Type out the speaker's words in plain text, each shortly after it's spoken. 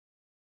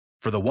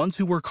For the ones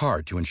who work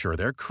hard to ensure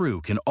their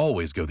crew can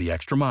always go the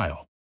extra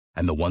mile,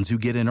 and the ones who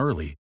get in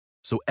early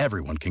so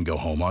everyone can go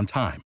home on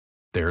time,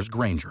 there's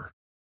Grainger,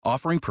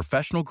 offering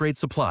professional-grade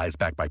supplies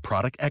backed by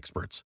product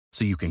experts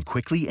so you can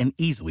quickly and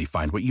easily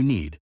find what you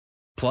need.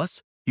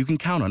 Plus, you can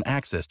count on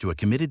access to a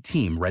committed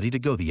team ready to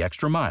go the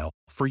extra mile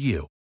for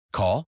you.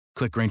 Call,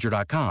 click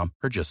Grainger.com,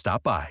 or just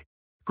stop by.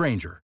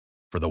 Grainger,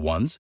 for the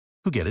ones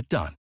who get it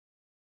done.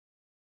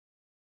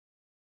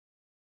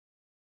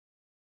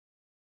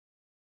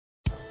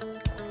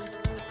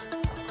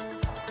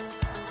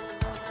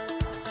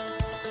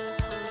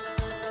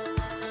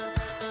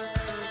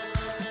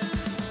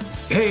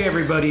 Hey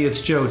everybody, it's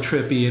Joe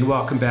Trippi, and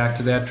welcome back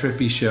to That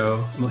Trippi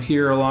Show. I'm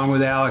here along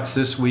with Alex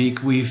this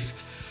week. We've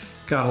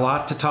got a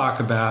lot to talk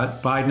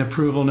about. Biden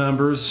approval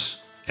numbers,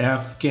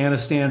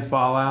 Afghanistan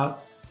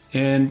fallout,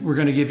 and we're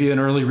going to give you an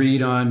early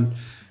read on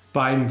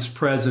Biden's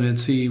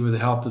presidency with the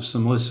help of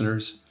some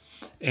listeners.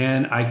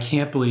 And I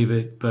can't believe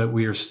it, but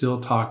we are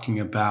still talking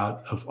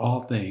about, of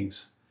all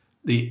things,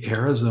 the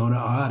Arizona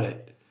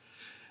audit.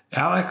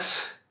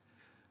 Alex,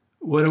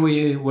 what do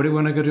we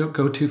want to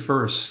go to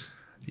first?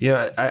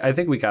 Yeah, I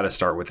think we got to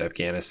start with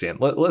Afghanistan.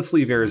 Let's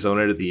leave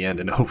Arizona to the end,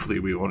 and hopefully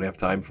we won't have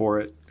time for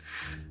it.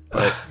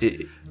 But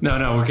no,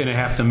 we're going to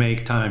have to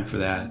make time for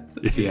that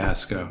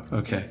fiasco.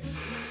 Okay.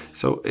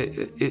 So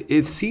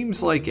it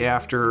seems like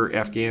after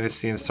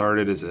Afghanistan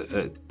started as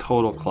a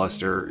total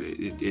cluster,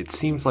 it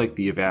seems like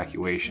the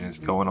evacuation is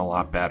going a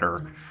lot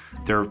better.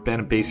 There have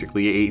been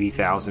basically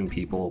 80,000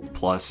 people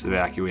plus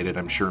evacuated.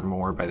 I'm sure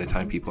more by the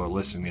time people are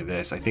listening to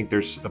this. I think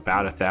there's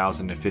about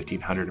 1,000 to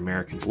 1,500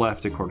 Americans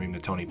left, according to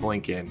Tony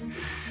Blinken.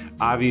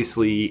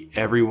 Obviously,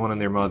 everyone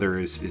and their mother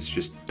is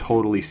just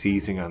totally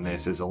seizing on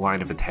this as a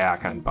line of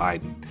attack on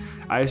Biden.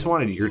 I just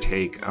wanted your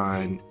take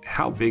on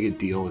how big a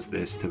deal is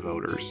this to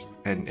voters?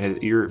 And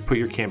put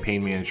your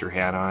campaign manager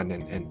hat on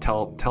and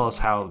tell us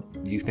how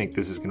you think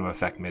this is going to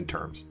affect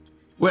midterms.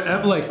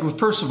 Well,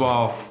 first of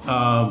all,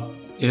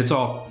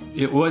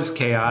 it was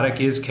chaotic,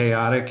 is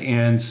chaotic,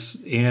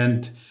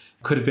 and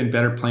could have been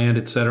better planned,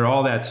 et cetera,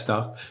 all that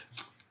stuff.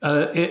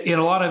 And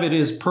a lot of it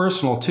is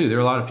personal too. There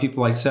are a lot of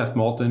people like Seth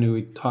Moulton, who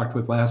we talked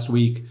with last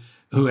week,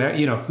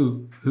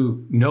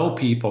 who know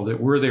people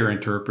that were their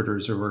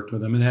interpreters or worked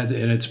with them, and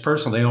it's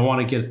personal. They don't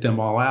want to get them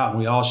all out, and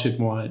we all should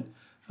want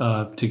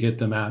to get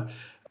them out.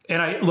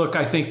 And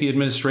I think the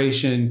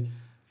administration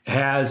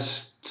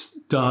has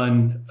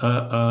done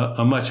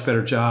a much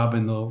better job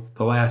in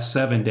the last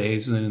 7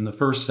 days than in the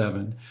first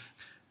 7.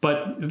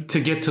 But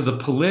to get to the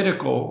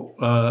political,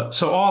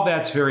 so all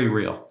that's very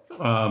real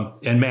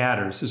and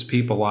matters as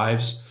people's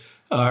lives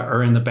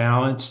are in the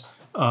balance.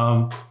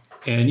 And,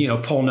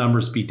 poll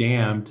numbers be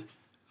damned,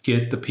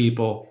 get the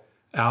people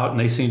out. And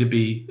they seem to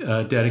be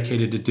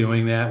dedicated to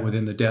doing that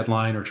within the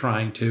deadline or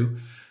trying to,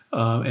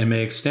 and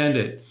may extend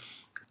it.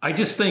 I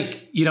just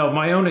think,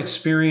 my own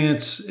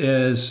experience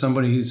as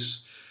somebody who's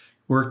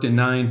worked in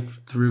 9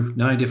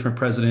 different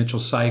presidential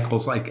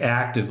cycles, like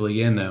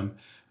actively in them,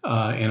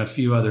 and a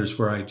few others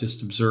where I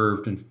just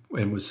observed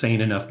and was sane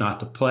enough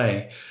not to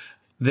play,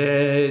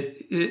 that,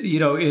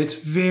 it's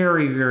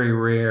very, very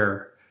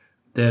rare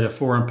that a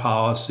foreign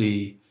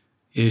policy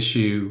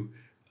issue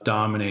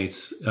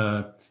dominates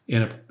in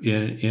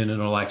an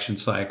election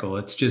cycle.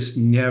 It's just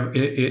never,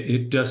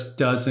 it just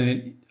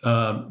doesn't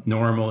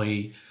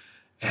normally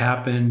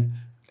happen.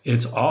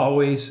 It's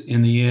always,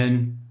 in the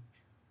end,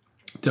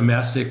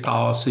 domestic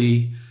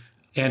policy.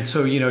 And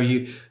so,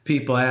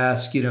 people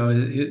ask,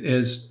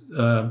 as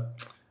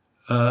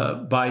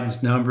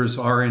Biden's numbers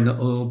are in a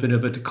little bit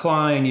of a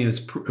decline, his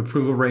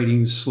approval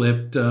ratings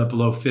slipped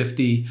below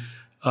 50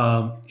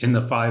 in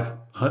the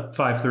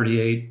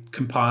 538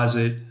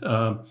 composite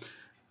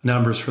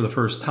numbers for the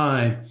first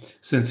time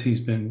since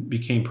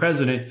became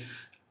president.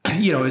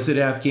 Is it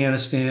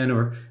Afghanistan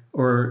or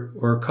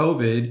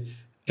COVID?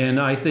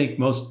 And I think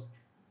most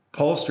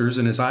pollsters,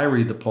 and as I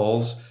read the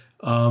polls,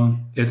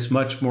 it's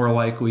much more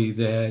likely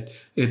that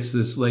it's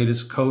this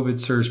latest COVID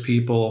surge,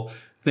 people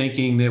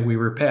thinking that we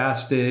were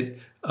past it,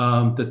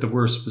 that the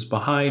worst was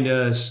behind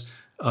us,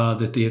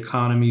 that the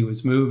economy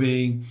was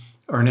moving,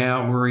 are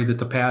now worried that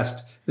the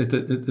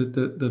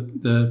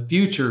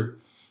future,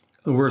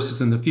 the worst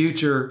is in the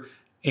future,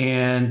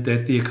 and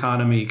that the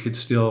economy could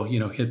still,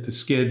 hit the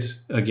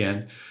skids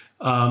again.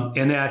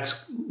 And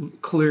that's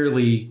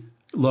clearly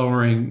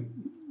lowering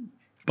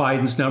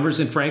Biden's numbers.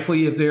 And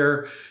frankly, if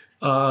they're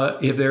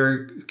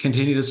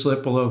continue to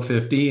slip below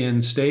 50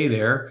 and stay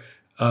there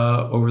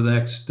over the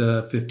next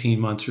 15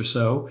 months or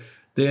so,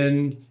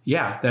 then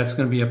that's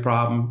going to be a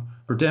problem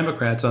for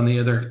Democrats. On the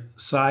other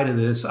side of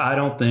this, I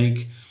don't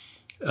think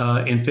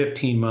in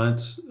 15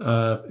 months,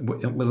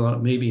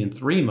 maybe in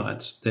 3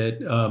 months,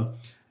 that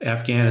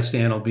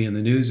Afghanistan will be in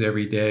the news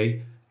every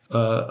day.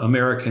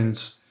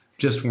 Americans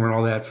just weren't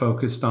all that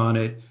focused on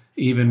it,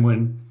 even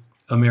when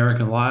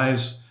American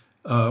lives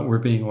were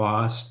being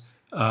lost.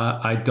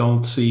 I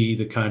don't see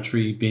the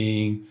country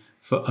being,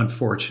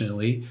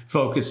 unfortunately,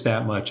 focused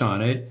that much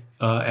on it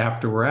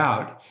after we're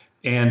out.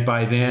 And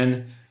by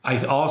then,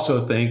 I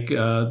also think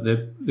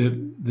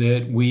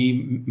that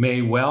we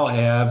may well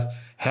have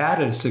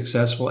had a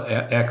successful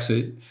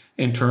exit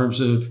in terms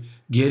of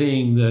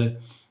getting the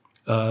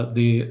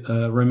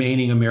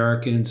remaining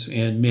Americans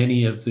and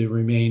many of the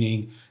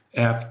remaining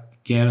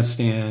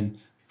Afghanistan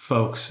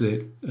folks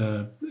that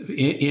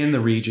in the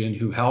region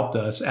who helped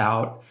us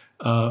out,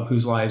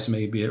 whose lives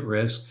may be at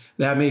risk.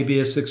 That may be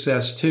a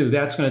success too.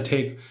 That's going to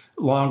take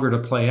longer to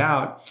play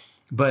out.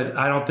 But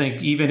I don't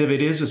think, even if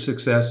it is a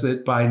success,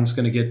 that Biden's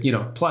going to get,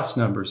 plus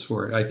numbers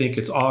for it. I think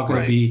it's all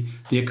going to be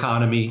the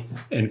economy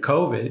and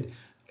COVID.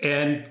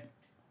 And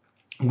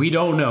we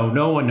don't know.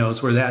 No one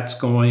knows where that's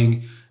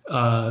going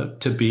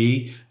to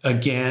be.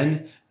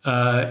 Again,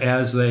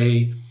 as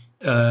they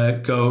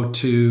go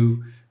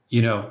to,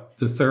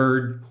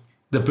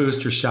 the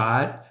booster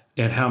shot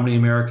and how many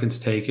Americans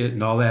take it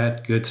and all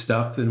that good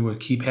stuff. And we'll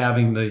keep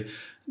having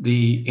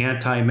the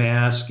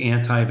anti-mask,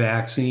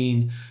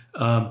 anti-vaccine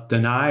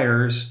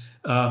deniers.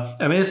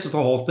 This is the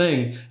whole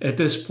thing. At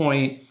this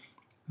point,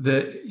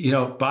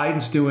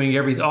 Biden's doing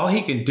everything. All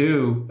he can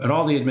do, and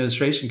all the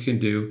administration can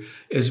do,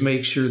 is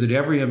make sure that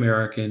every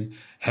American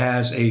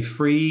has a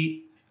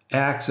free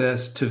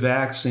access to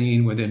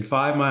vaccine within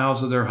 5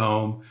 miles of their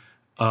home,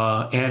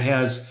 and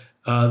has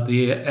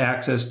the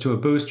access to a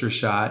booster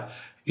shot.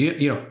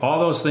 All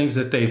those things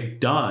that they've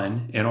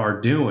done and are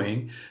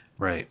doing.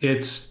 Right.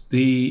 It's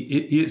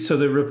so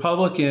the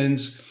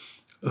Republicans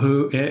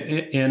who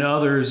and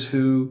others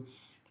who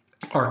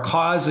are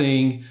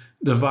causing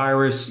the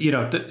virus,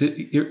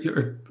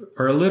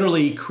 are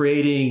literally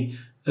creating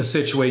a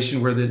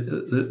situation where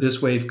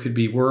this wave could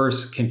be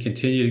worse, can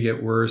continue to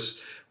get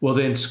worse, will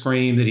then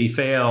scream that he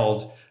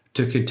failed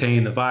to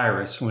contain the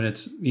virus when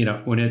it's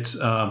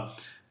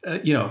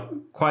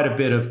quite a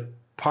bit of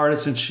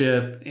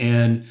partisanship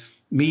and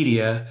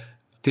media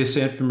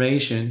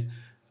disinformation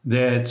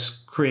that's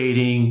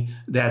creating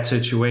that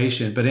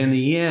situation. But in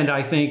the end,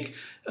 I think,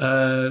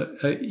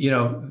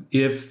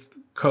 if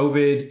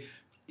COVID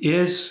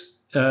is,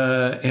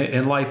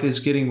 and life is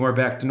getting more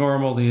back to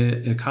normal,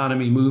 the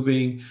economy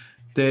moving,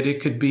 that it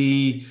could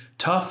be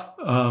tough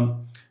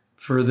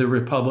for the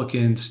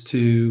Republicans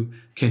to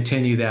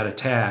continue that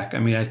attack.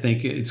 I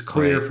think it's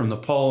clear from the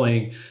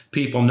polling,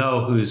 people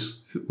know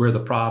where the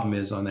problem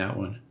is on that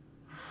one.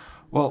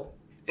 Well,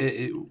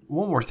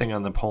 one more thing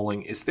on the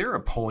polling. Is there a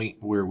point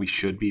where we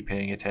should be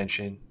paying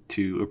attention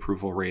to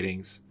approval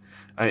ratings?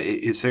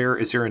 Is there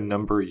a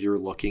number you're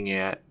looking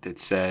at that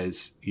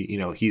says,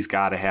 he's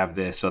got to have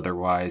this,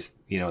 otherwise,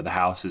 the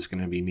House is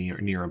going to be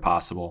near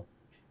impossible?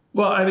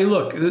 Well,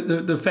 look,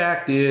 the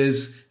fact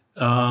is,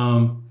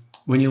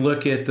 when you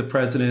look at the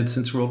presidents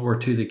since World War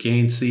II that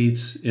gained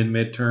seats in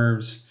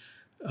midterms,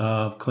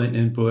 Clinton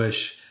and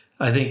Bush,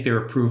 I think their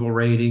approval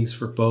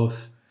ratings were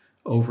both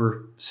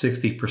over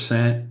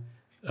 60%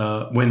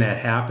 when that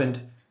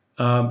happened.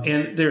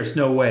 And there's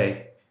no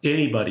way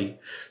anybody,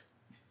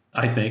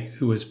 I think,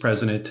 who is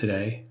president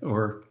today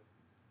or,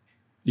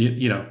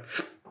 in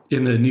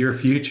the near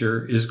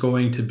future is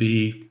going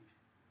to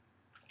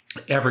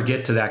ever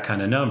get to that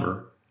kind of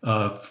number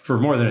for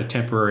more than a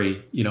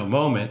temporary,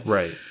 moment.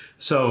 Right.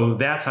 So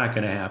that's not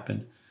going to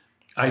happen.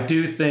 I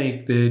do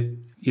think that,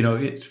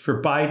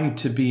 for Biden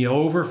to be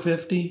over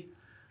 50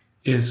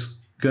 is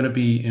going to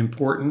be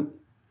important.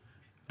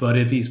 But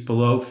if he's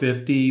below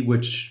 50,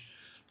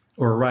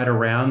 or right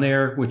around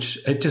there, which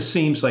it just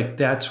seems like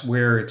that's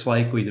where it's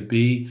likely to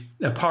be.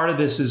 A part of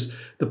this is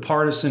the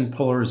partisan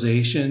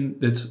polarization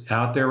that's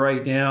out there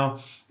right now.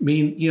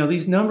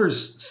 These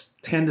numbers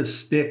tend to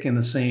stick in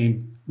the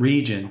same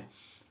region.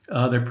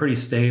 They're pretty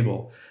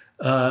stable.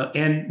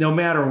 And no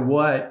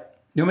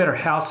matter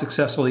how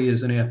successful he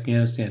is in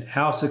Afghanistan,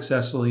 how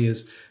successful he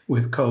is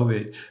with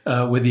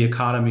COVID, with the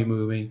economy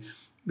moving,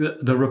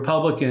 the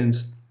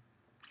Republicans'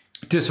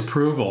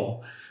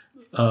 disapproval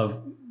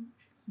of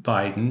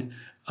Biden,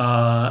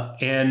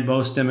 and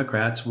most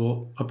Democrats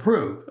will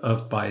approve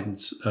of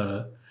Biden's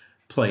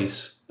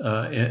place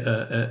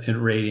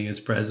in rating as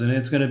president.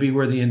 It's going to be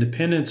where the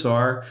independents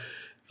are,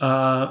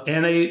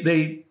 and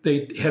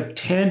they have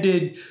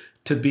tended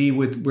to be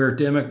with where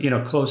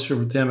closer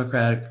with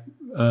Democratic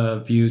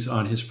views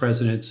on his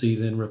presidency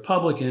than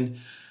Republican.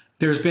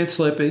 There's been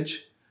slippage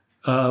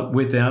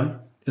with them.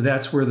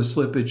 That's where the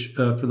slippage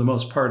for the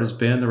most part has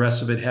been. The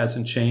rest of it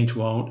hasn't changed,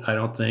 won't, I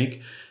don't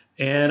think.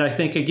 And I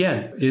think,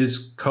 again,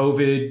 is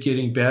COVID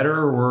getting better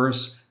or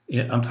worse?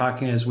 I'm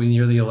talking as we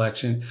near the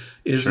election.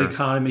 Is the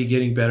economy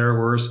getting better or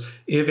worse?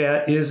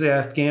 Is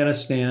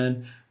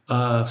Afghanistan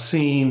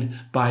seen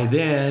by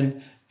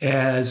then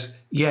as,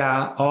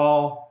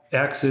 all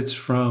exits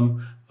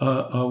from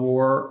a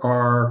war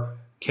are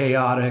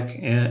chaotic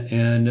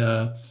and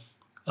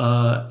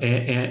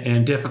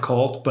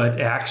difficult,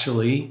 but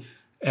actually,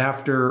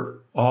 after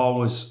all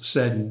was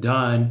said and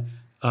done,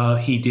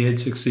 he did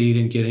succeed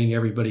in getting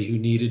everybody who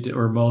needed to,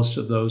 or most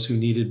of those who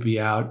needed to be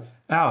out.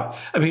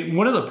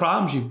 One of the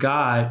problems you've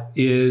got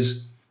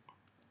is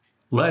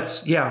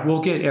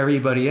we'll get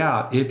everybody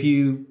out. If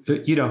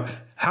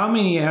how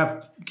many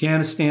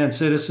Afghanistan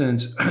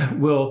citizens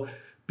will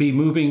be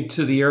moving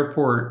to the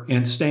airport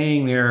and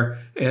staying there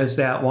as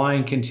that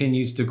line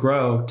continues to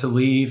grow to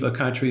leave a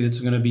country that's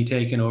going to be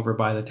taken over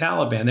by the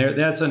Taliban.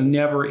 That's a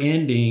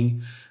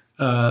never-ending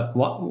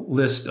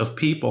list of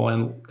people,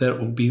 and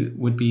that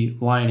would be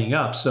lining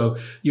up. So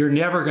you're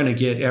never going to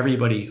get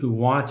everybody who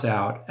wants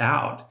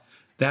out.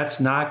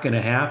 That's not going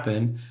to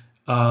happen.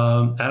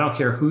 I don't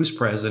care who's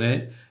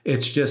president.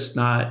 It's just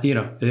not,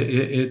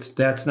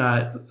 that's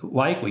not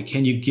likely.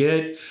 Can you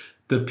get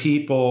the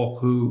people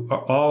who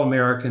are all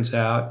Americans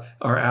out,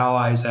 our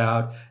allies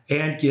out,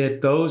 and get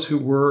those who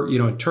were,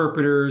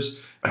 interpreters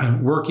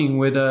working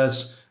with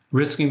us,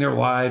 risking their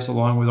lives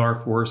along with our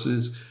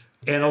forces?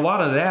 And a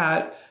lot of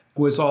that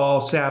was all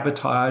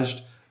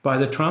sabotaged by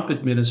the Trump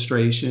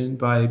administration,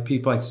 by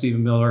people like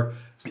Stephen Miller,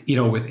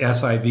 with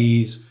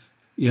SIVs,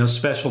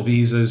 special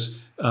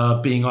visas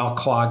being all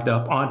clogged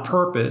up on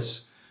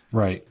purpose.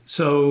 Right.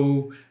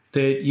 So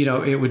that,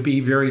 it would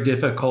be very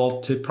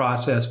difficult to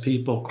process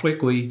people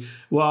quickly.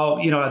 Well,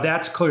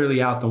 that's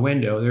clearly out the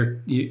window.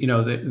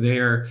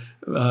 They're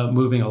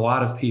moving a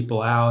lot of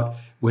people out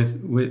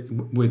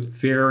with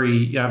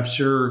very, I'm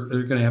sure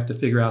they're going to have to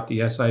figure out the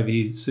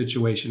SIV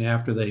situation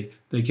after they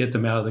get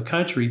them out of the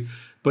country.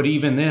 But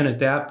even then, at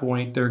that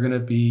point, they're going to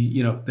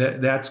be,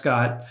 that's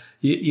got,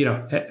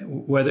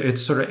 whether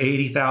it's sort of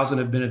 80,000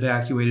 have been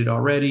evacuated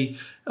already.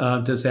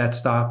 Does that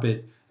stop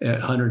at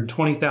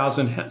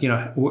 120,000?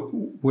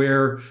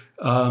 Where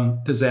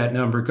does that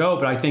number go?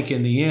 But I think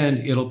in the end,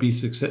 it'll be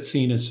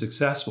seen as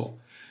successful.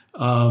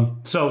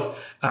 So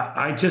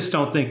I just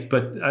don't think,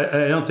 but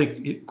I don't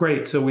think,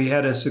 great. So we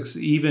had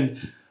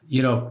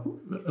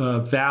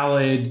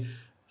valid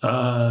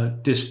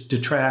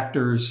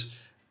detractors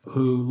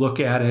who look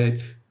at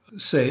it,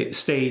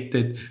 state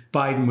that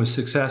Biden was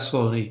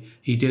successful and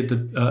he did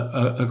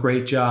a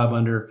great job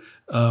under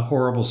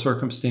horrible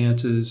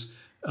circumstances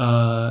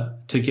to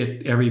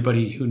get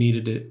everybody who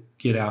needed to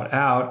get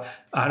out.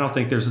 I don't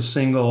think there's a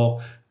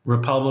single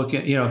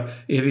Republican,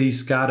 if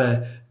he's got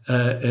an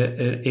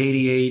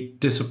 88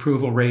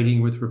 disapproval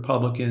rating with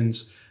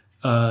Republicans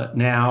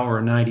now,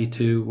 or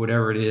 92,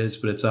 whatever it is,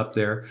 but it's up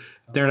there.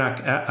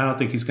 I don't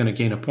think he's going to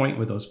gain a point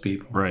with those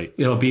people. Right.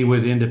 It'll be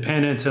with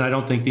independents, and I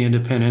don't think the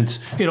independents,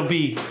 it'll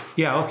be,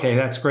 okay,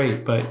 that's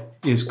great, but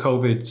is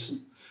COVID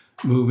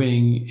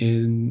moving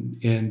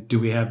and do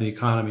we have the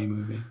economy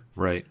moving?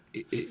 Right.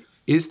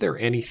 Is there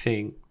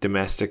anything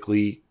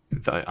domestically,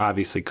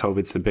 obviously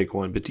COVID's the big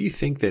one, but do you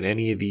think that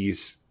any of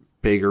these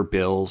bigger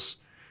bills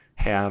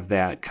have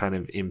that kind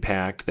of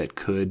impact that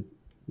could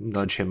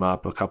nudge him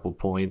up a couple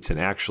points and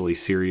actually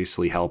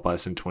seriously help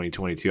us in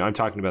 2022? I'm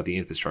talking about the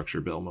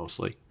infrastructure bill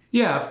mostly.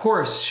 Yeah, of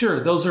course. Sure.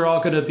 Those are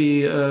all going to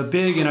be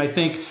big. And I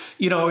think,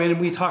 and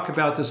we talk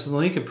about this in the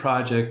Lincoln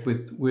Project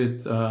with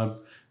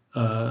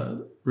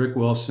Rick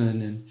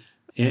Wilson and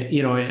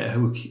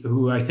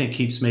who I think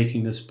keeps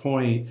making this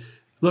point.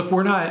 Look,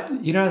 you're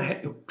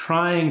not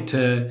trying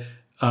to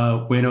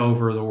win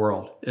over the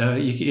world.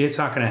 It's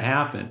not going to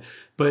happen.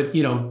 But,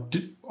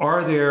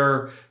 are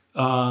there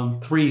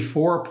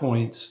 3-4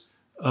 points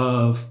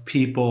of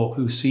people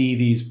who see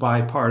these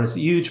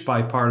huge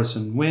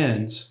bipartisan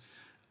wins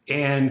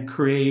and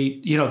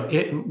create,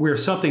 where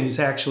something is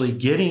actually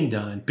getting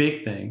done,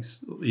 big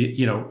things,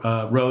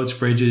 roads,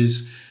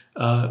 bridges,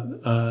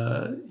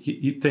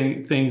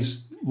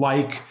 things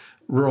like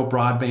rural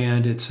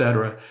broadband, et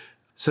cetera,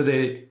 so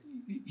that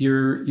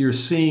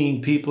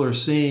people are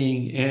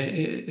seeing,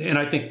 and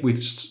I think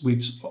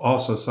we've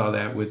also saw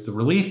that with the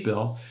relief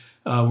bill,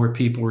 where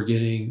people were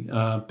getting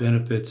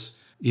benefits,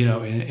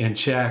 and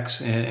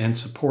checks and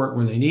support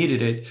where they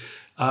needed it.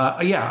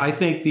 I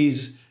think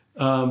these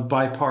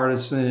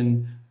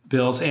bipartisan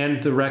bills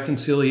and the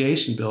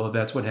reconciliation bill, if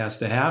that's what has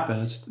to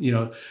happen,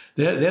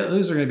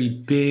 those are going to be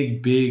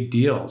big, big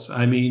deals.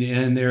 I mean,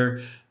 and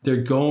they're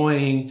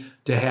going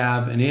to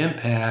have an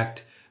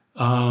impact.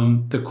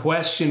 The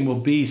question will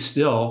be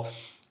still,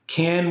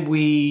 can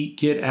we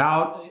get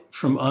out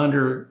from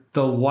under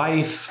the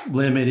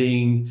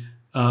life-limiting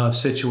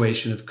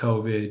situation of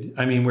COVID?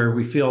 I mean, where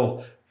we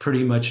feel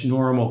pretty much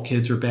normal,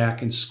 kids are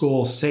back in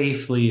school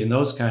safely and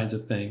those kinds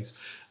of things.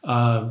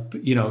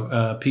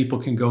 People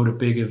can go to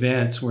big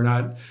events. We're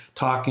not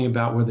talking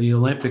about whether the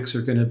Olympics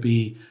are going to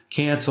be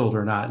canceled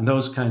or not and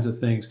those kinds of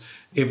things.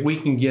 If we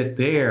can get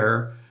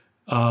there,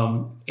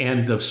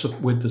 and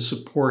with the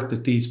support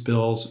that these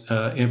bills,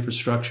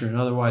 infrastructure and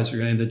otherwise,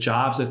 and the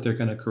jobs that they're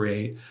going to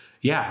create,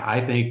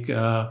 I think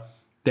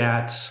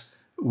that's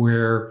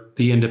where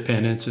the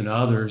independents and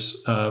others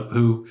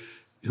who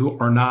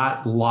are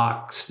not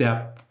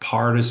lockstep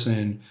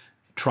partisan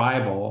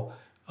tribal,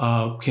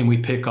 can we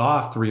pick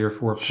off 3 or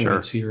 4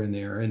 points here and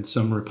there, and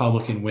some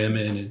Republican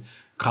women and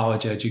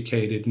college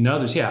educated and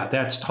others. Yeah,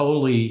 that's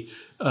totally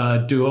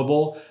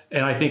doable.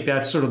 And I think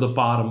that's sort of the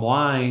bottom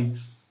line.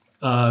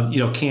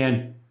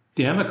 Can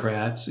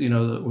Democrats,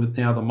 with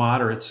now the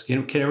moderates,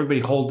 can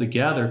everybody hold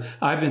together?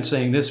 I've been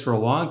saying this for a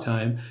long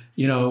time.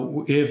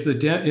 If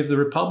the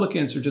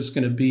Republicans are just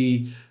going to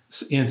be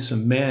in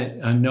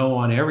cement, a no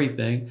on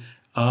everything,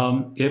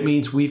 It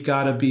means we've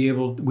got to be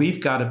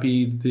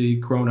the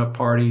grown-up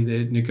party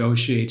that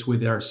negotiates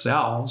with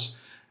ourselves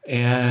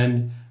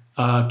and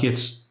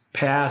gets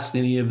past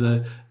any of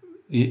the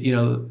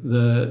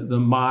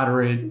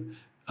moderate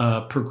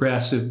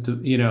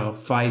progressive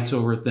fights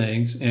over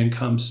things and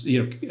comes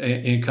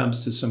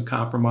to some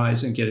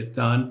compromise and get it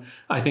done.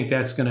 I think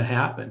that's going to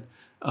happen.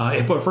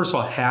 But first of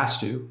all, it has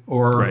to,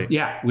 or right.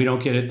 We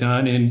don't get it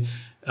done, and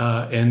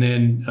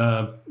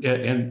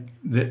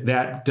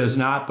that does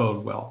not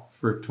bode well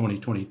for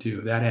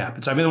 2022. That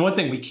happens. I mean, the one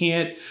thing we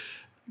can't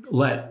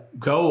let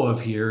go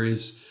of here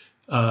is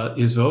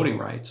voting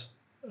rights.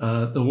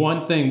 The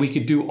one thing we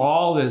could do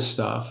all this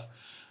stuff,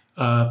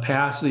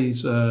 pass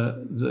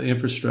the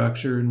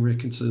infrastructure and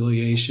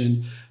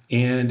reconciliation,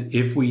 and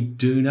if we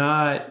do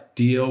not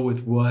deal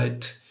with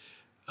what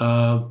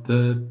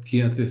the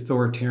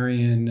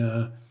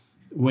authoritarian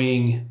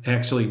wing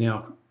actually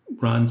now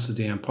runs the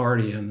damn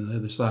party on the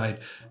other side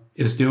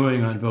is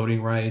doing on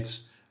voting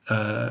rights,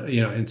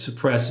 and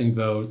suppressing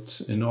votes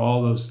and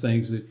all those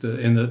things that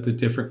in the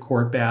different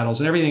court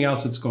battles and everything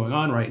else that's going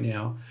on right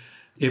now.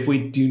 If we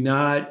do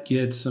not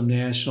get some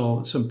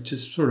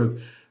just sort of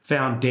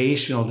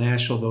foundational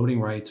national voting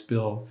rights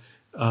bill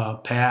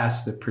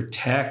passed that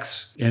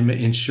protects and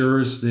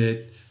ensures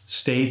that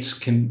states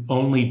can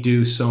only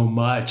do so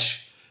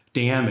much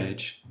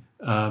damage,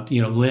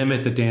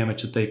 limit the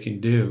damage that they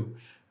can do,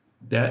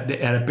 that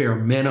at a bare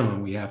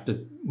minimum we have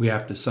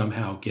to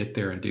somehow get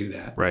there and do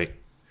that. Right.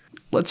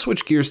 Let's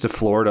switch gears to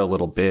Florida a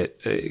little bit.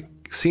 It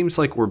seems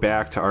like we're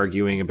back to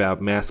arguing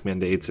about mask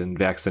mandates and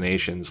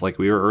vaccinations like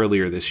we were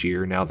earlier this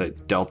year, now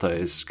that Delta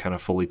is kind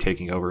of fully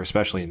taking over,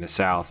 especially in the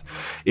South.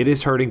 It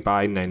is hurting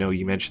Biden. I know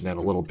you mentioned that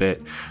a little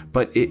bit,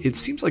 but it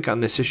seems like on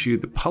this issue,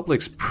 the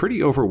public's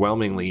pretty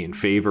overwhelmingly in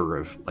favor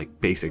of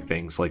like basic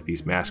things like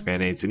these mask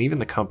mandates, and even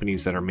the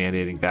companies that are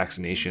mandating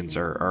vaccinations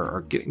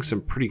are getting some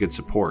pretty good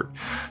support.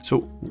 So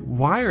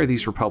why are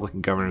these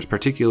Republican governors,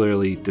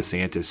 particularly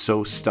DeSantis,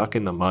 so stuck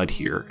in the mud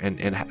here,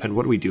 and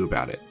what do we do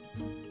about it?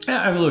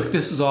 I mean, look,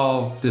 this is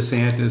all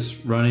DeSantis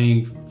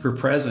running for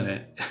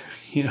president.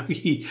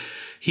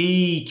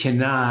 He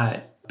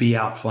cannot be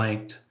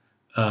outflanked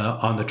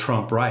on the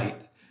Trump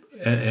right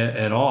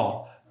at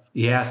all.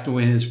 He has to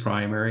win his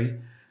primary,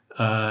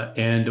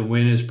 and to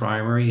win his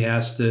primary, he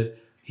has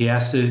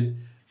to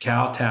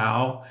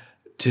kowtow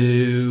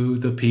to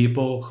the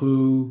people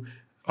who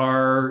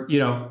are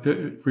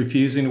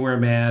refusing to wear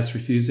masks,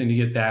 refusing to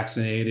get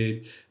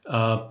vaccinated,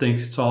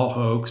 thinks it's all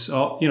hoax,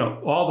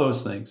 all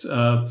those things.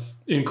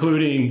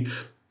 Including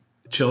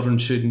children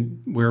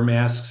shouldn't wear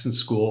masks in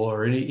school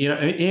or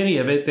any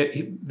of it,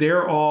 that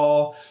they're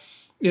all,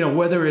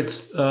 whether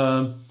it's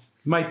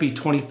might be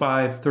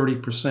 25,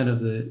 30% of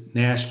the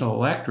national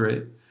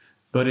electorate,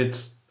 but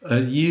it's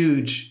a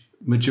huge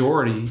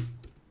majority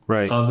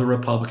of the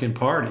Republican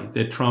Party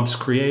that Trump's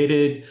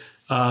created,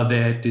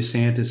 that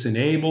DeSantis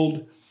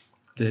enabled,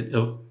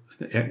 that,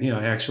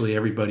 actually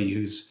everybody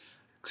who's,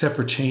 except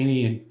for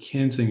Cheney and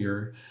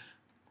Kinzinger,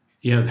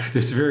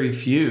 there's very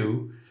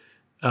few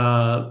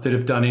that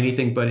have done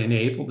anything but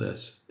enable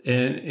this.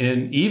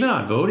 And even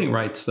on voting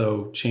rights,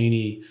 though,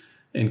 Cheney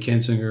and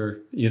Kinzinger,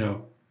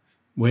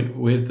 went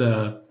with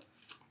the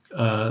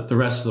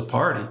rest of the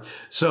party.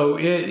 So,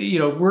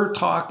 we're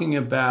talking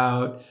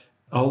about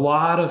a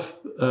lot of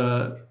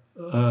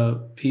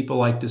people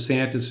like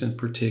DeSantis in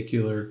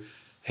particular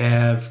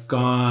have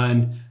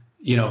gone,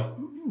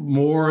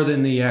 more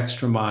than the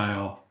extra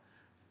mile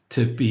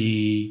to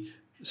be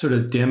sort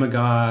of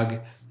demagogue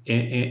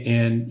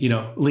and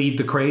lead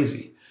the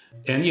crazy.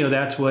 And,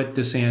 that's what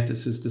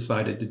DeSantis has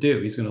decided to do.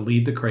 He's going to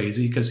lead the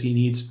crazy because he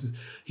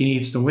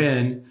needs to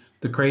win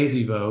the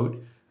crazy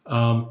vote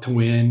to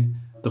win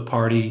the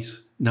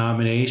party's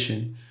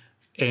nomination.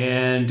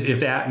 And if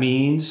that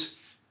means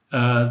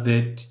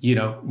that,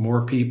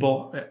 more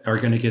people are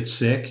going to get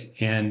sick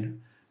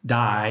and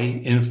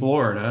die in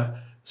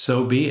Florida,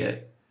 so be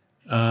it.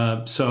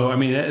 So, I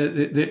mean,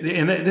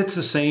 and that's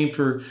the same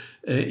for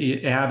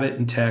Abbott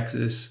in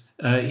Texas.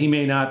 He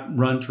may not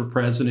run for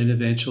president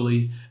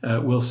eventually.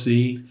 We'll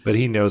see. But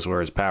he knows where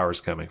his power's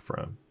coming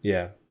from.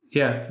 Yeah.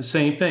 Yeah, the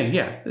same thing.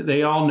 Yeah,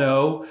 they all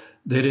know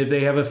that if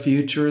they have a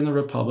future in the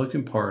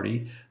Republican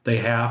Party, they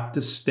have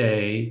to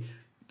stay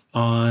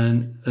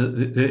on.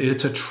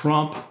 It's a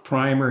Trump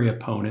primary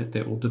opponent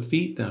that will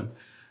defeat them.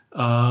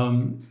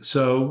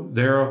 So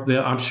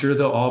I'm sure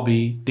they'll all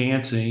be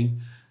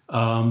dancing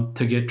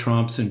to get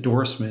Trump's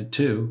endorsement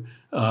too,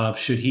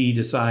 should he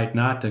decide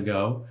not to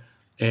go.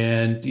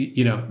 And,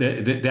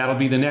 that'll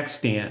be the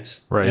next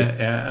dance. Right.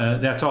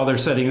 That's all they're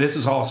setting. This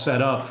is all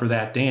set up for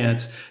that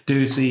dance.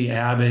 Ducey,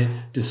 Abbott,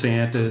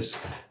 DeSantis,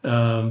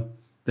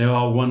 they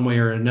all, one way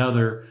or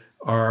another,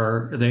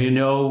 they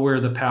know where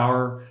the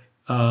power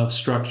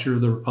structure of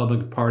the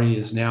Republican Party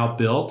is now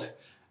built.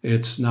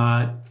 It's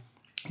not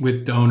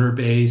with donor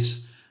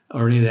base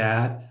or any of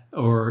that,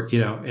 or,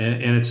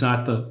 and it's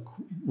not the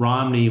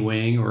Romney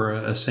wing or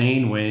a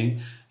sane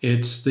wing.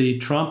 It's the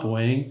Trump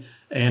wing.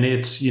 And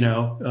it's,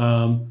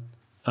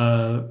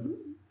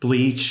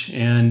 bleach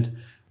and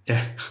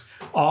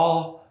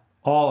all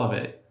all of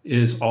it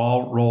is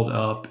all rolled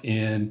up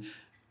in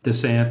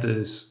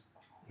DeSantis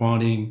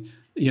wanting,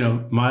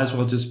 might as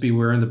well just be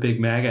wearing the big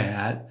MAGA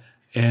hat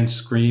and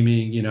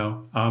screaming,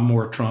 I'm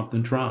more Trump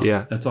than Trump.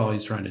 Yeah. That's all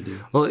he's trying to do.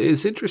 Well,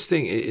 it's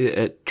interesting.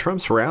 At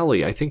Trump's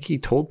rally, I think he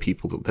told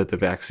people that the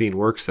vaccine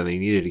works and they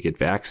needed to get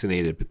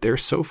vaccinated, but they're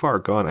so far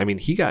gone. I mean,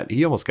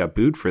 he almost got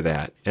booed for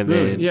that. And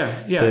then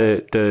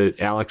the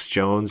Alex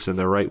Jones and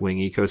the right-wing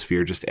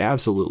ecosphere just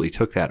absolutely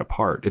took that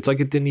apart. It's like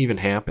it didn't even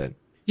happen.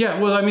 Yeah,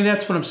 well, I mean,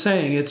 that's what I'm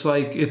saying. It's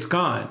like it's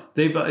gone.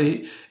 They've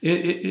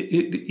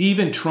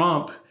even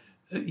Trump,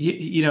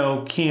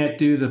 can't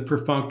do the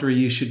perfunctory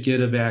 "you should get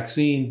a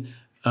vaccine"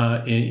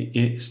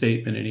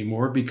 statement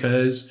anymore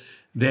because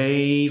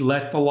they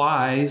let the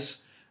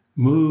lies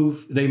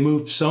move. They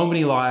moved so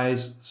many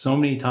lies so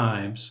many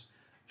times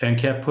and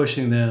kept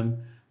pushing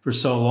them for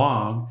so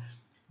long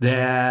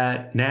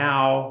that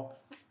now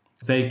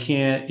they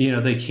can't,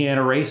 they can't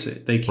erase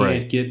it. They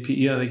can't get,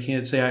 they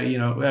can't say,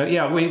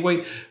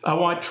 wait, I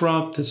want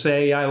Trump to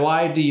say, I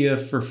lied to you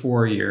for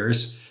 4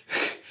 years.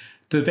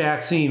 The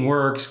vaccine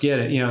works, get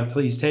it,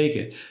 please take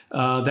it.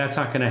 That's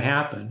not going to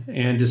happen.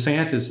 And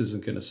DeSantis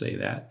isn't going to say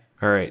that.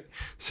 All right.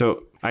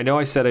 So I know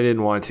I said I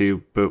didn't want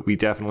to, but we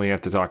definitely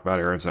have to talk about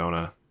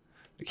Arizona.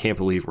 I can't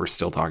believe we're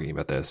still talking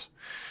about this.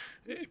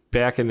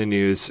 Back in the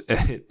news,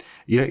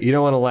 you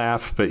don't want to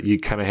laugh, but you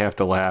kind of have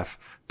to laugh.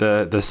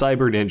 The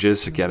cyber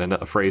ninjas, again,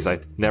 a phrase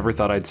I never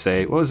thought I'd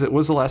say. What was it? What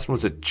was the last one?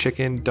 Was it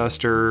chicken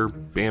duster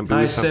bamboo?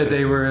 I said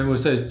it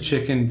was a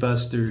chicken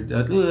duster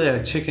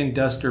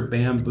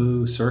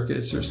bamboo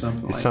circus or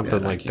something like that.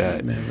 Something like that.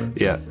 Remember.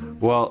 Yeah.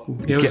 Well,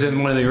 it was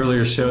in one of the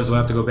earlier shows. We'll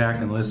have to go back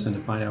and listen to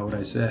find out what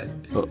I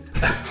said. Well,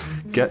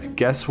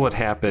 guess what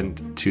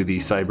happened to the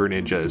cyber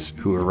ninjas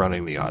who were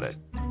running the audit?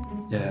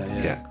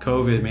 Yeah.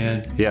 COVID,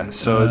 man. Yeah.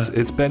 So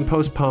it's been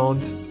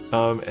postponed.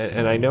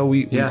 And I know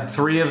we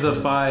three of the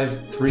five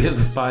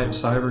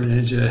cyber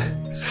ninja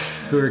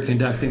who are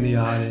conducting the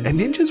audit, and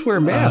ninjas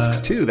wear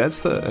masks too.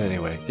 That's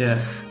anyway. Yeah,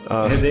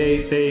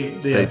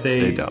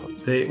 they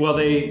don't.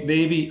 They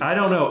maybe, I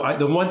don't know.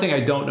 The one thing I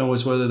don't know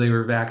is whether they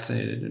were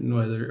vaccinated and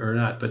whether or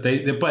not. But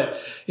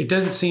but it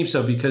doesn't seem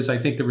so because I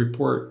think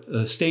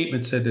the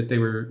statement said that they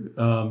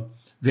were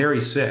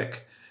very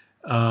sick.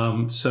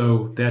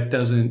 So that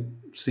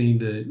doesn't seem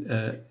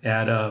to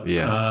add up.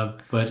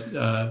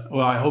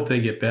 I hope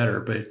they get better,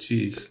 but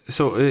geez.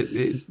 So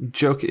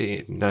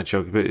not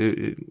joking, but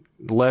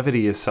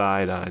levity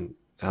aside on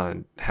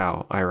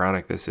how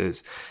ironic this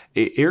is,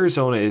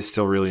 Arizona is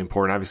still really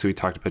important. Obviously we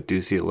talked about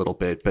Ducey a little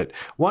bit, but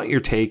want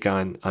your take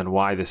on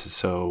why this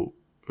is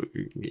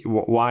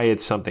why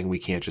it's something we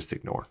can't just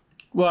ignore.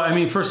 Well, I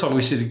mean, first of all,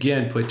 we should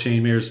again put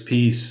Jane Mayer's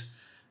piece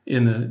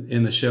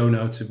in the show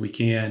notes if we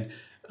can,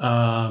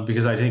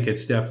 because I think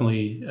it's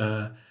definitely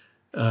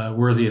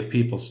worthy of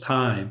people's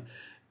time.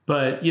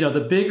 But,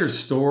 the bigger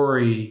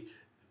story,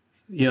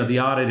 the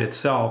audit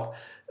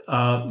itself,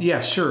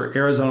 sure,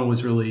 Arizona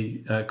was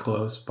really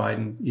close.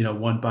 Biden,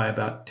 won by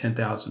about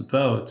 10,000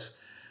 votes.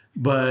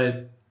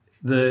 But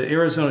the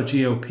Arizona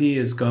GOP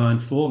has gone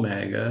full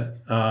MAGA.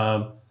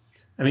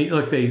 I mean,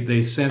 look,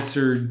 they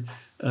censored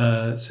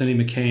Cindy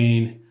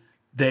McCain.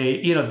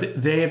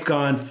 They have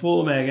gone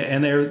full MAGA,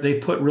 and they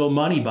put real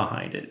money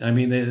behind it. I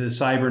mean, the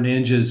cyber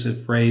ninjas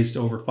have raised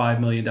over $5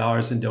 million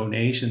in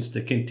donations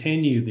to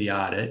continue the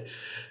audit.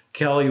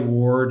 Kelly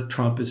Ward,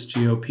 Trumpist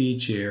GOP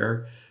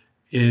chair,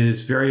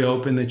 is very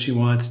open that she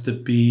wants to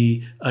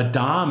be a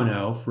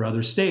domino for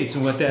other states.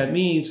 And what that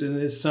means, and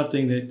it's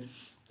something that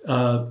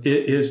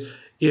is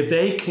if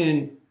they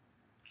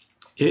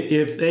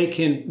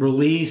can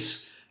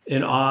release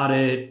an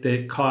audit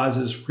that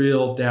causes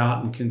real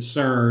doubt and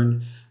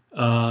concern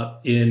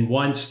in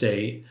one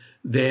state,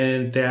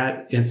 then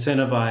that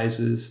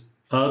incentivizes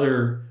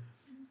other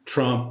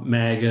Trump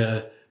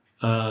MAGA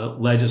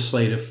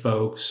legislative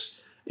folks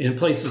in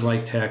places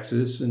like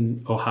Texas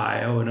and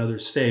Ohio and other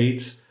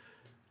states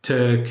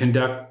to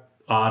conduct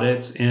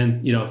audits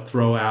and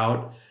throw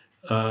out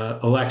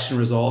election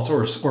results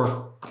or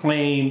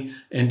claim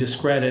and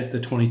discredit the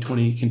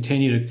 2020,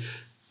 continue to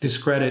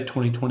discredit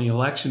 2020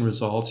 election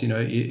results.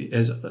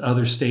 As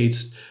other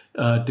states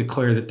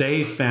declare that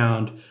they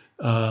found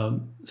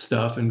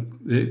stuff and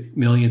that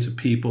millions of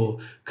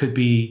people could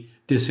be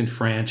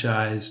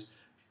disenfranchised,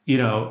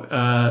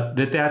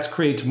 that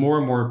creates more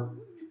and more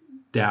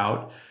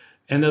doubt.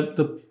 And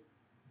the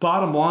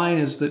bottom line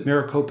is that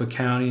Maricopa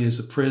County is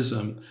a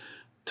prism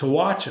to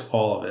watch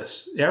all of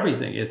this,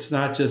 everything. It's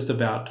not just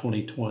about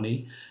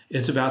 2020.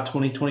 It's about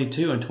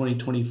 2022 and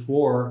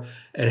 2024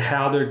 and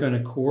how they're going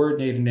to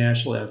coordinate a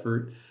national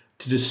effort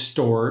to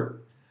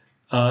distort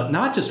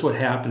not just what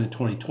happened in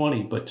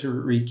 2020, but to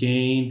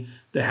regain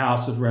the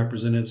House of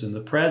Representatives and the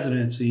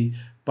presidency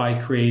by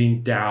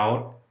creating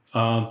doubt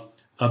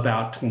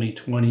about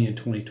 2020 and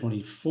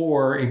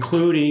 2024,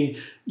 including,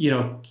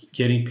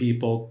 getting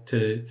people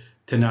to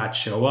not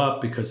show up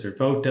because their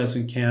vote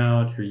doesn't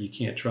count or you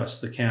can't trust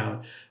the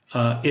count.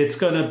 It's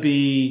going to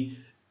be,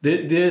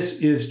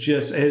 this is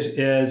just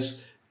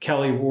as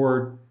Kelly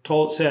Ward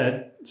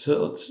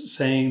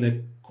saying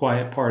the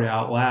quiet part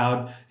out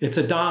loud, it's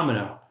a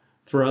domino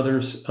for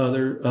other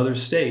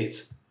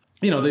states.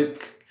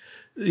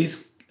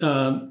 These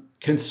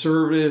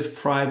conservative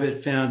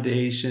private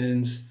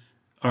foundations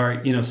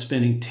are,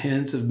 spending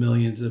tens of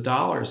millions of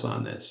dollars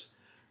on this.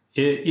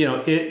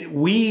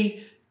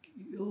 We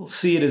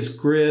see it as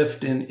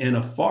grift and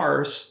a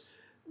farce,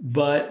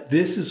 but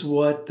this is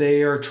what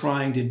they are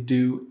trying to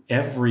do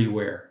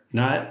everywhere.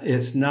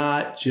 It's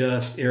not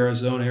just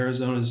Arizona.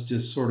 Arizona is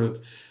just sort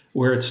of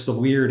where it's the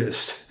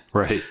weirdest.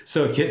 Right.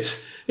 So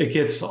it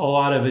gets a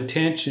lot of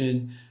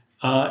attention,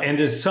 and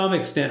to some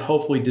extent,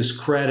 hopefully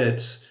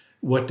discredits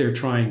what they're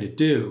trying to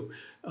do.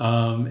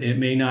 It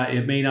may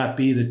not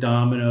be the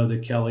domino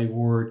that Kelly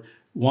Ward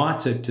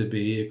wants it to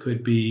be. It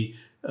could be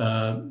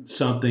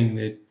something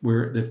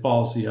that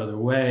falls the other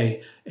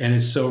way, and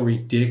is so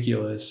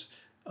ridiculous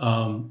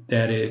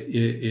that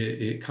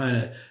it kind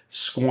of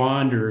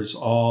squanders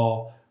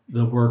all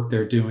the work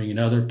they're doing in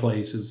other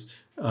places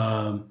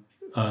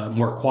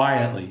more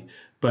quietly.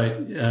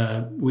 But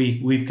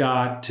we've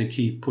got to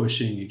keep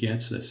pushing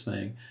against this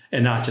thing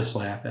and not just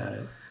laugh at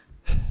it.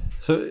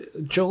 So,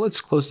 Joe, let's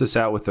close this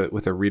out with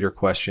a reader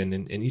question,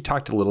 and you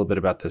talked a little bit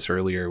about this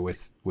earlier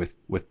with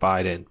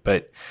Biden,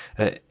 but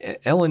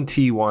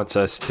L&T wants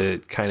us to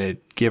kind of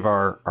give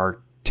our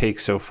take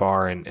so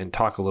far and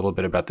talk a little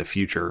bit about the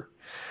future.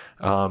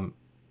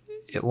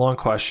 Long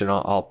question,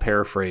 I'll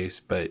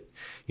paraphrase, but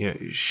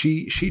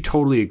she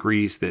totally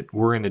agrees that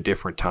we're in a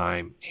different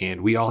time,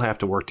 and we all have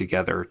to work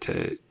together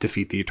to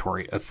defeat the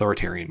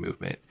authoritarian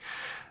movement.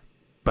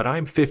 But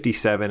I'm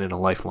 57 and a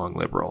lifelong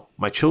liberal.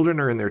 My children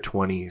are in their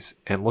 20s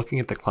and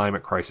looking at the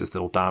climate crisis that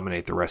will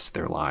dominate the rest of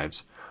their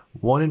lives.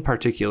 One in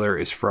particular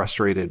is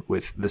frustrated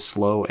with the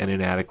slow and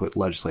inadequate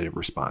legislative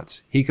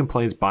response. He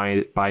complains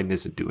Biden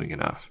isn't doing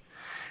enough.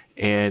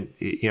 And,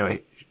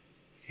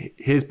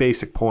 his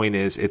basic point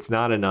is it's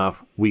not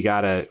enough. We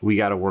gotta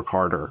work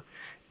harder.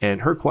 And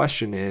her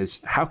question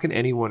is, how can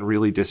anyone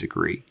really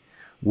disagree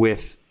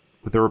with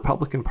the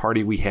Republican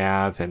Party we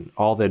have and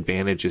all the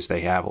advantages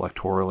they have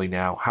electorally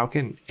now? How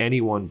can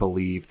anyone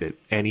believe that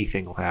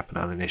anything will happen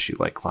on an issue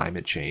like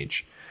climate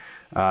change?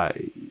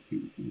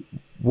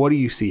 What do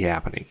you see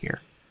happening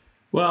here?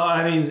 Well,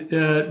 I mean,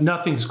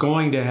 nothing's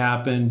going to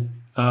happen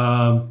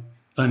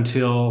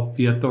until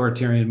the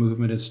authoritarian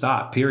movement is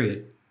stopped,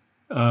 period.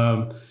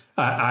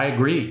 I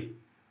agree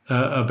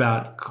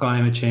about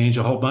climate change,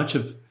 a whole bunch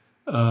of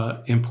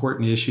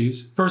important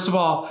issues. First of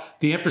all,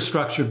 the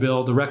infrastructure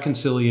bill, the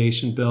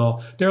reconciliation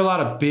bill, there are a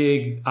lot of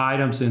big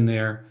items in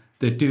there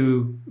that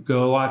do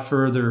go a lot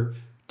further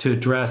to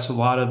address a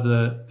lot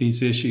of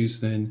these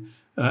issues than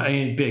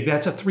big.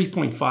 That's a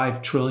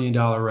 $3.5 trillion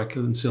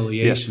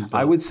reconciliation bill.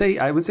 I would say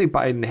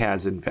Biden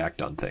has in fact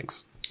done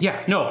things.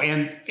 Yeah, no,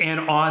 and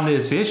on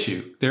this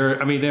issue,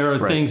 there are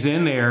right. things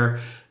in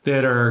there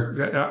that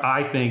are,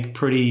 I think,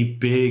 pretty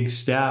big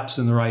steps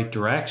in the right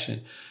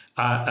direction.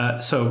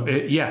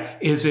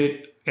 Is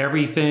it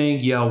everything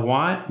you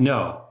want?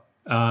 No,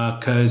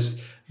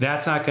 because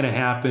that's not going to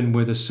happen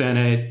with a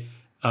Senate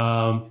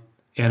and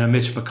a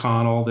Mitch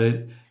McConnell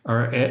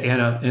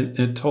and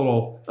a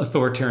total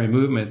authoritarian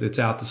movement that's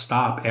out to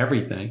stop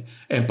everything.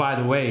 And by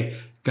the way,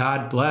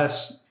 God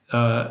bless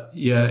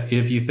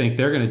if you think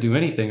they're going to do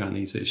anything on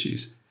these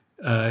issues.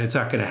 It's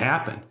not going to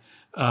happen.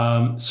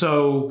 I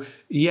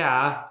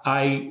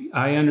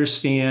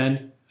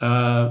understand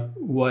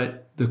what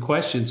the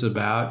question's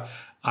about.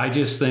 I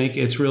just think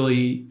it's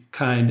really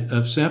kind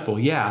of simple.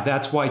 Yeah,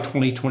 that's why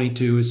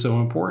 2022 is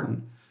so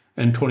important,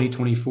 and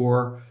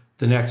 2024,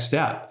 the next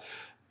step.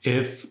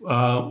 If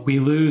we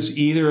lose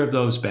either of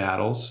those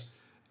battles,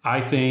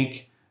 I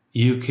think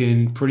you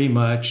can pretty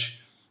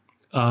much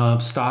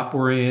stop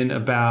worrying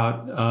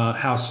about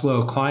how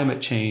slow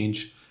climate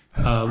change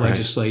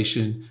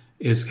legislation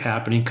is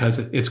happening, because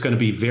it's going to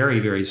be very,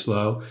 very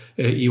slow.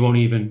 You won't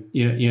even,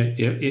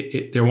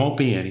 there won't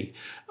be any.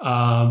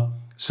 I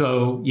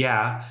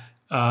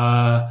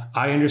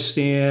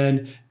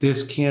understand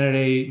this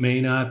candidate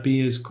may not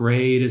be as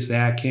great as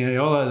that candidate,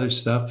 all that other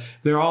stuff.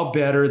 They're all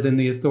better than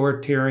the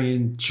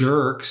authoritarian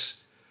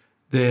jerks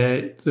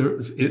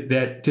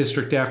that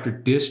district after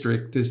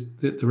district the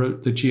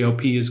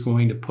GOP is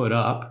going to put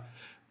up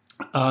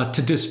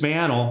to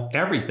dismantle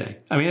everything.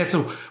 I mean, that's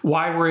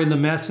why we're in the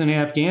mess in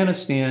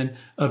Afghanistan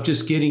of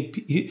just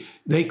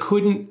they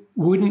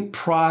wouldn't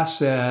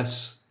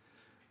process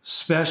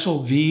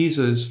special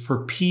visas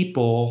for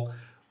people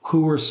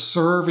who were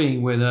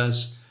serving with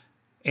us,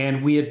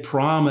 and we had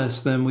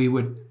promised them we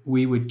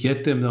would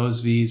get them those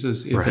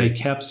visas if they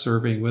kept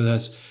serving with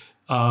us,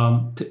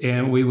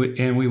 and we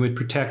would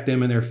protect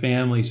them and their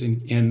families,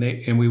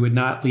 and we would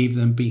not leave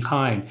them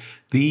behind.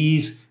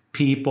 These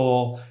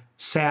people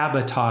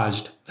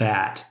sabotaged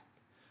that.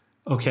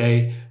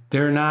 Okay,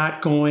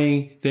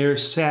 they're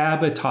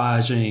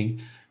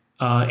sabotaging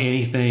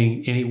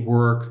any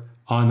work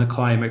on the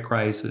climate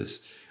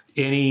crisis.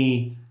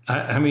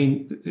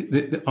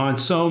 On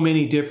so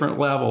many different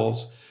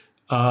levels,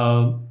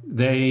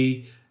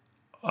 they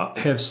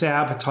have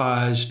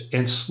sabotaged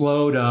and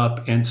slowed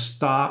up and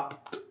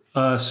stopped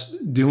us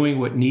doing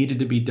what needed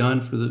to be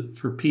done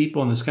for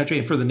people in this country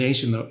and for the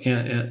nation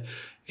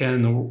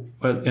and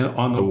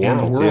the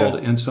world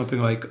and something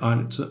like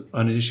on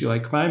an issue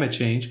like climate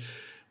change.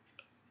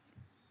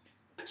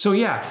 So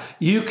yeah,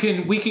 we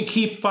can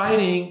keep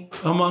fighting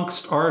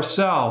amongst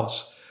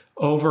ourselves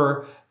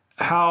over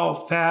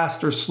how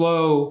fast or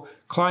slow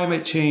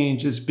climate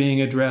change is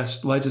being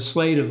addressed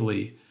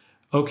legislatively.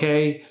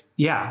 Okay,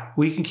 yeah,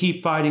 we can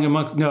keep fighting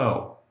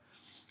No,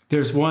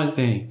 there's one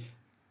thing.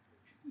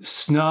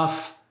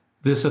 Snuff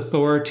this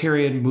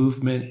authoritarian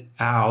movement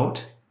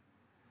out.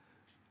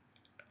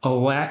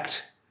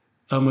 Elect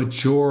a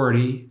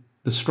majority.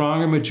 The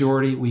stronger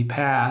majority we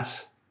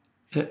pass,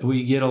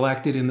 we get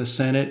elected in the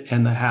Senate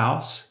and the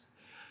House,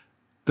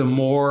 the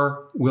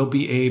more we'll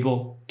be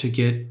able to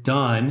get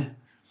done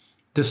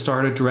to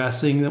start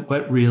addressing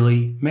what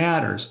really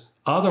matters.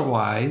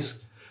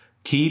 Otherwise,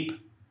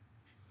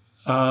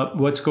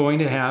 what's going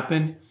to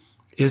happen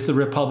is the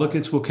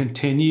Republicans will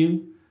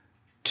continue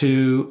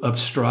to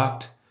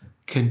obstruct,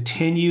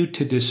 continue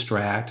to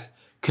distract,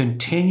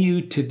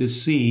 continue to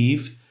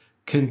deceive,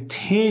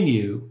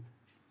 continue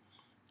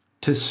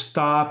to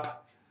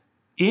stop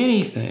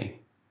anything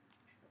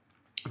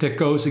that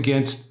goes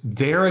against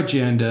their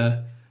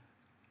agenda,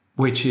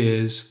 which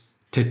is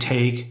to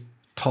take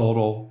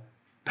total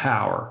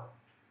power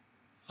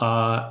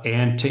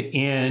and to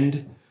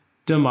end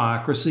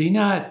democracy,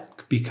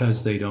 not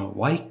because they don't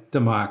like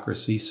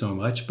democracy so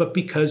much, but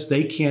because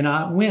they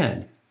cannot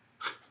win.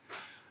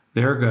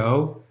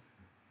 Their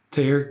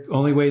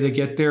only way they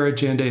get their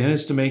agenda in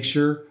is to make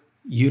sure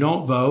you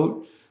don't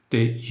vote,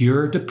 that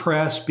you're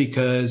depressed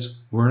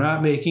because we're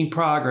not making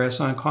progress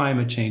on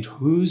climate change.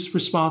 Who's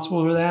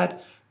responsible for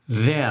that?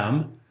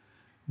 Them.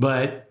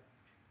 But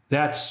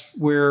that's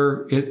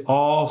where it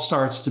all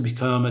starts to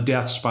become a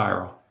death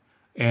spiral.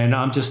 And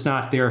I'm just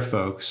not there,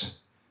 folks.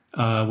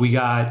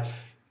 I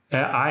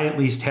at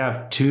least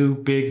have 2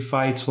 big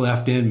fights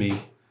left in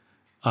me,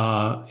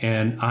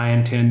 and I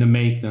intend to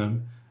make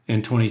them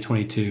in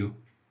 2022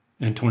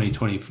 and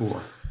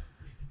 2024.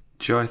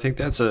 Joe, I think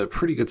that's a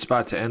pretty good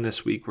spot to end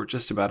this week. We're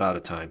just about out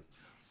of time.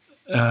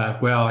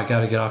 Well, I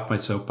got to get off my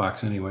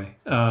soapbox anyway.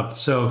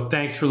 So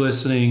thanks for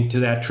listening to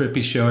That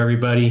Trippy Show,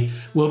 everybody.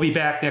 We'll be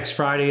back next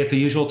Friday at the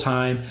usual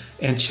time,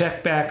 and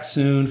check back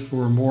soon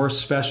for more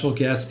special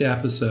guest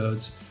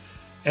episodes.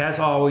 As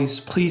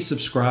always, please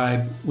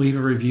subscribe, leave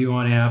a review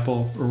on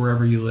Apple or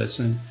wherever you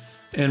listen.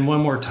 And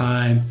one more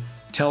time,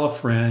 tell a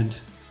friend,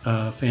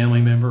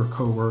 family member, or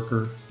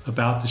coworker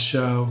about the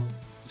show.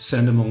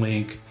 Send them a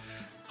link.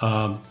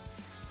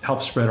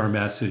 Help spread our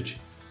message.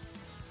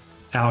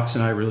 Alex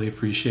and I really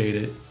appreciate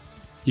it.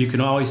 You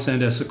can always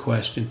send us a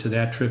question to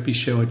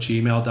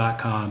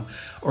thattrippyshow@gmail.com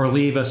or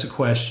leave us a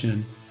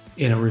question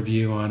in a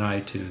review on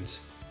iTunes.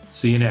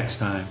 See you next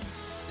time.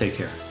 Take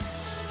care.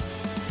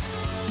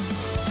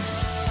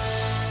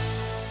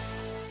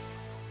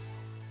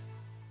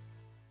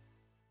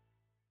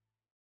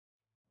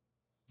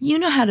 You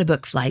know how to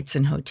book flights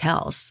and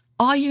hotels.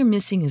 All you're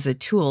missing is a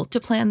tool to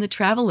plan the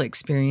travel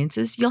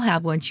experiences you'll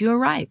have once you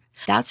arrive.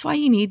 That's why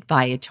you need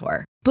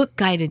Viator. Book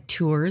guided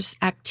tours,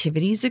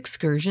 activities,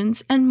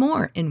 excursions, and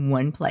more in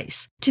one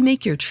place to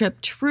make your trip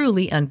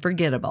truly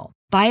unforgettable.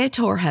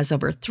 Viator has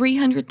over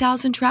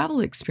 300,000 travel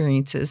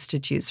experiences to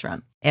choose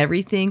from.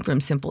 Everything from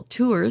simple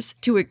tours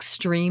to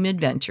extreme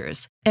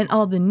adventures and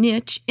all the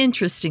niche,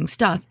 interesting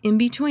stuff in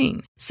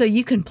between. So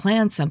you can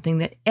plan something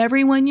that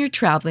everyone you're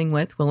traveling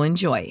with will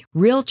enjoy.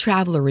 Real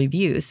traveler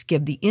reviews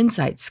give the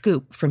inside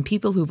scoop from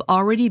people who've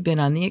already been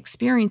on the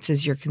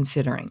experiences you're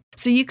considering.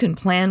 So you can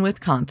plan with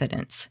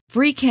confidence.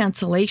 Free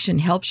cancellation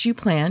helps you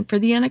plan for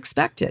the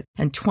unexpected.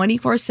 And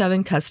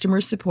 24/7 customer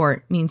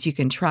support means you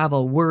can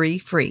travel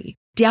worry-free.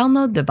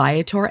 Download the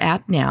Viator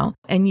app now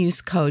and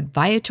use code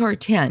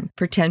Viator10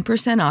 for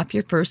 10% off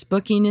your first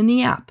booking in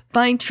the app.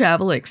 Find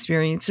travel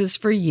experiences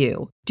for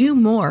you. Do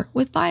more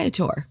with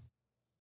Viator.